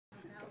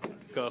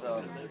Go.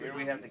 So here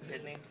we have the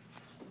kidney.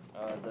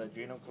 The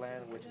adrenal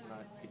gland, which is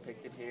not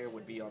depicted here,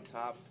 would be on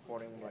top,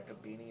 forming like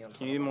a beanie on top.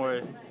 Can you be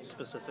more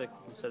specific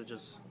instead of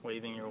just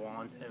waving your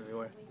wand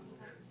everywhere?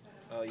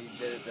 Oh, you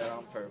did that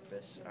on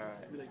purpose.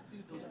 Alright.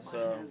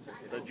 So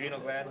the adrenal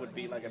gland would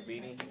be like a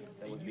beanie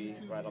that would be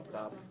right up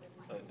top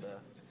of the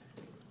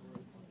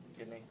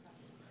kidney.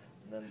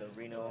 And then the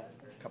renal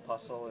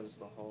corpuscle is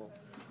the whole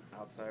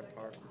outside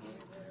part.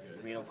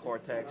 The renal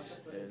cortex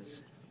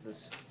is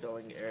this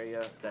filling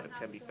area that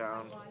can be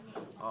found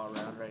all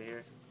around right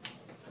here.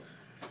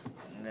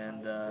 And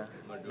then the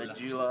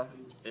medulla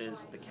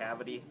is the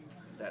cavity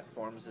that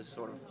forms this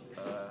sort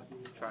of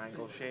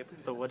triangle shape.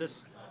 The what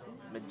is?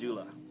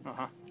 Medulla.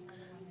 Uh-huh.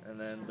 And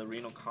then the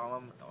renal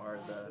column are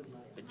the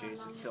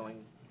adjacent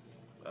filling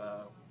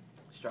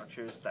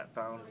structures that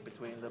found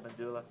between the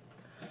medulla.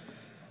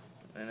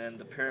 And then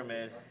the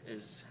pyramid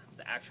is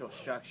the actual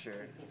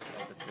structure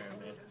of the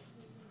pyramid.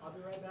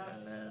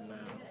 And then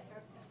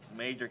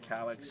major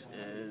calyx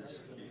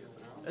is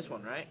this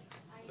one, right?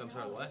 I'm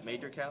sorry, what?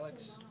 Major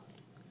calyx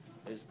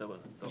is the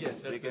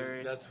Yes, big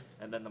area, that's.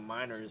 and then the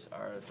minors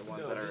are the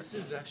ones No, that are. this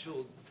is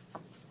actual.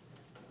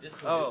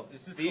 This one. Oh,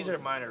 this is these called,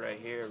 are minor right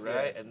here,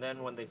 right? And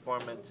then when they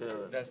form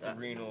into That's the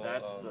renal.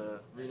 That's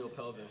the. renal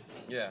pelvis.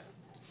 Yeah.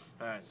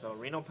 All right, so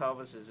renal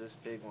pelvis is this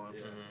big one.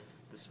 Yeah.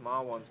 The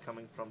small ones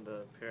coming from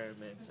the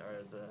pyramids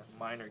are the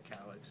minor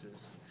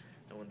calyxes,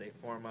 and when they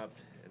form up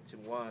into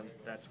one,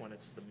 that's when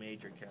it's the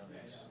major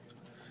calyx.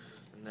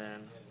 And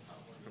then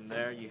from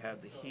there you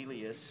have the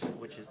ileus,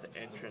 which is the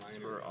entrance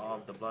for all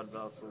of the blood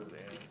vessels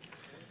and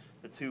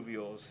the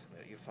tubules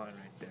that you find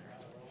right there.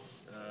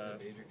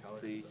 Major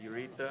calyx. The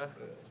urethra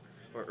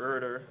or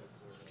ureter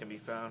can be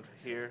found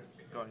here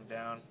going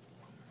down.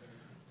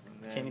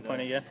 And Can you then,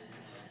 point again?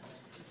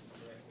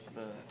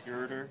 The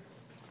ureter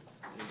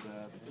is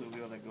the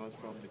tubule that goes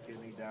from the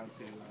kidney down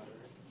to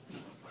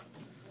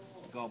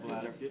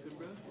gallbladder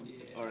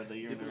or the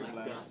urinary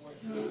bladder.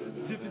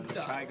 Dippin' The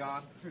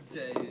trigon for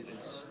days.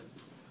 is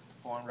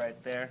formed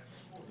right there.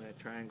 That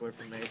triangular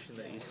formation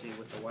that you see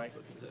with the white.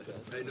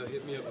 Hey, no,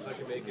 hit me up if I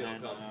can make it. I'll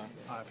And come.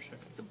 For sure.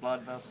 the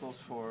blood vessels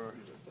for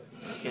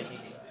the kidney.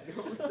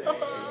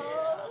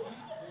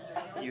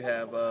 You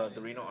have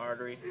the renal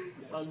artery,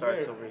 which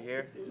starts over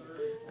here,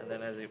 and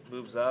then as it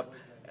moves up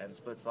and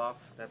splits off,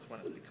 that's when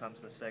it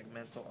becomes the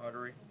segmental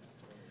artery.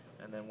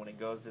 And then when it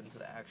goes into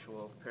the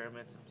actual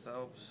pyramids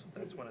themselves,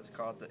 that's when it's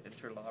called the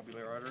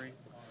interlobular artery.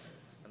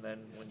 And then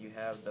when you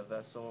have the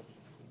vessel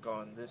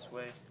going this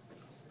way,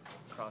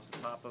 across the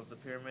top of the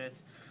pyramid,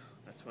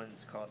 that's when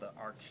it's called the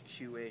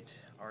arcuate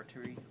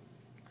artery.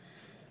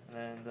 And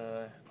then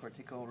the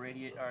cortical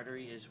radiate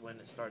artery is when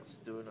it starts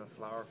doing a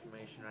flower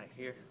formation right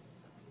here.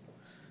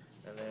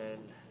 And then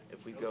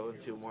if we go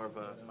into more of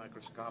a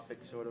microscopic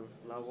sort of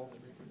level,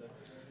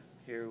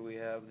 here we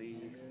have the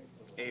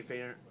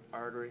afferent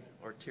artery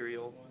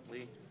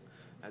arterially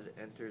as it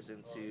enters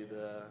into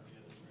the,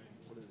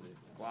 what is it,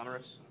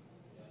 glomerulus,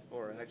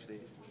 or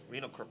actually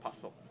renal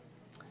corpuscle.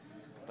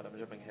 But I'm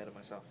jumping ahead of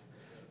myself.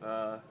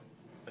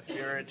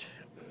 Afferent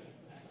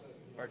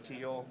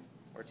arterial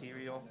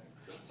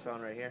is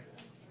found right here,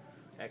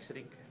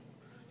 exiting,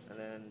 and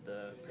then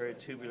the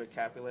peritubular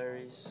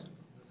capillaries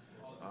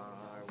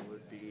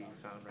would be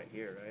found right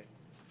here, right?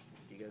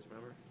 Do you guys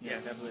remember? Yeah,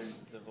 capillaries,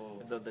 the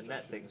whole. The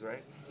net things,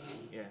 right?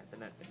 Yeah, the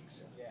net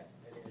things.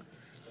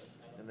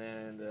 And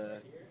then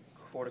the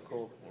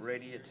cortical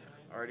radiate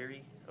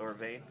artery or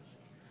vein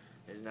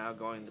is now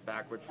going the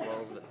backwards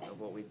flow of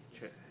what we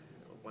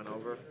went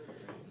over.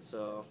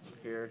 So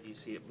here you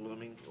see it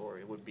blooming, or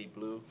it would be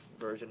blue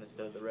version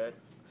instead of the red.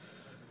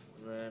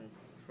 And then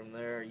from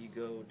there you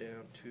go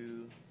down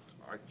to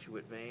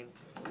arcuate vein,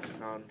 which is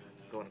found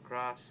going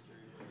across.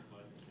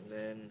 And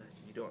then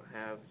you don't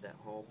have that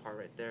whole part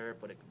right there,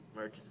 but it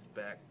merges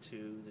back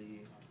to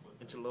the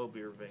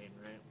interlobular vein,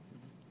 right?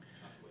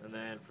 And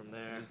then from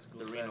there,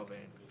 the renal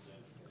vein.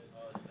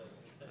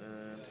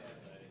 And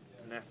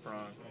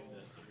nephron.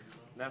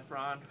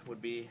 Nephron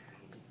would be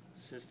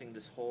consisting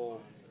this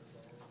whole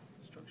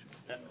structure,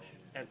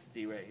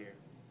 entity right here,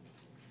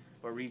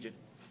 or region.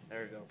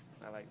 There we go.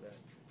 I like that.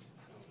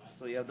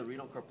 So you have the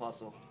renal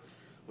corpuscle,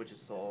 which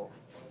is the whole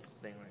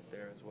thing right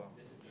there as well.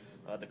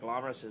 The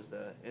glomerulus is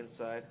the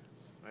inside,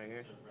 right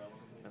here,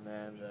 and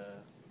then the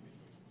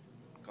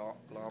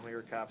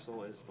glomerular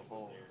capsule is the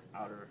whole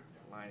outer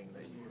lining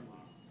that you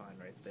find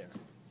right there.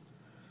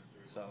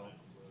 So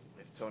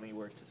if Tony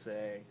were to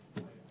say,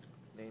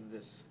 name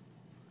this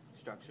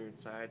structure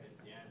inside,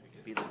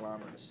 it'd be the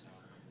glomerulus.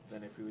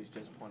 Then if he was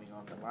just pointing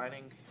on the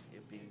lining,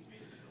 it'd be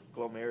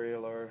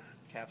glomerular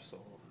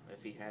capsule.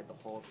 If he had the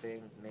whole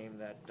thing, name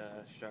that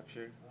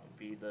structure, it'd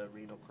be the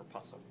renal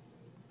corpuscle.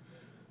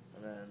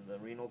 And then the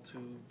renal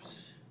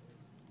tubes.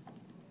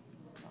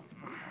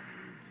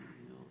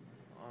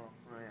 Oh,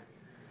 yeah.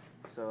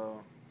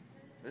 So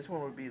this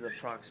one would be the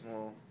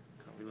proximal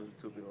convoluted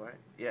tubule, right?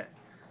 Yeah.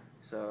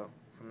 So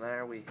from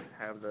there we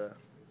have the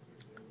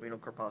renal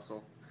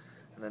corpuscle,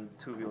 and then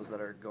the tubules that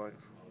are going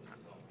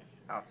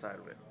outside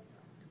of it.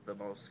 The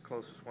most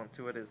closest one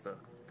to it is the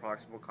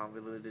proximal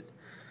convoluted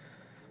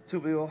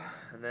tubule,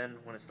 and then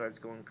when it starts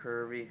going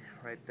curvy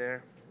right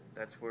there,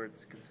 that's where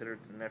it's considered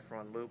the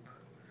nephron loop.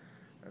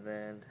 And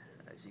then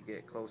as you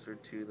get closer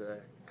to the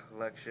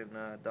collection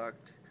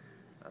duct,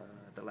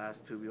 the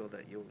last tubule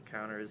that you'll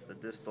encounter is the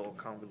distal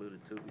convoluted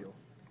tubule.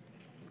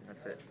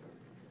 That's it.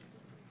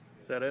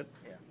 Is that it?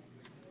 Yeah.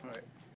 All right.